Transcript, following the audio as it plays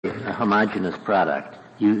a homogeneous product,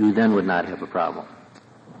 you then would not have a problem.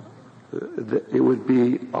 It would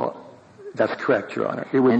be, that's correct, Your Honor. It would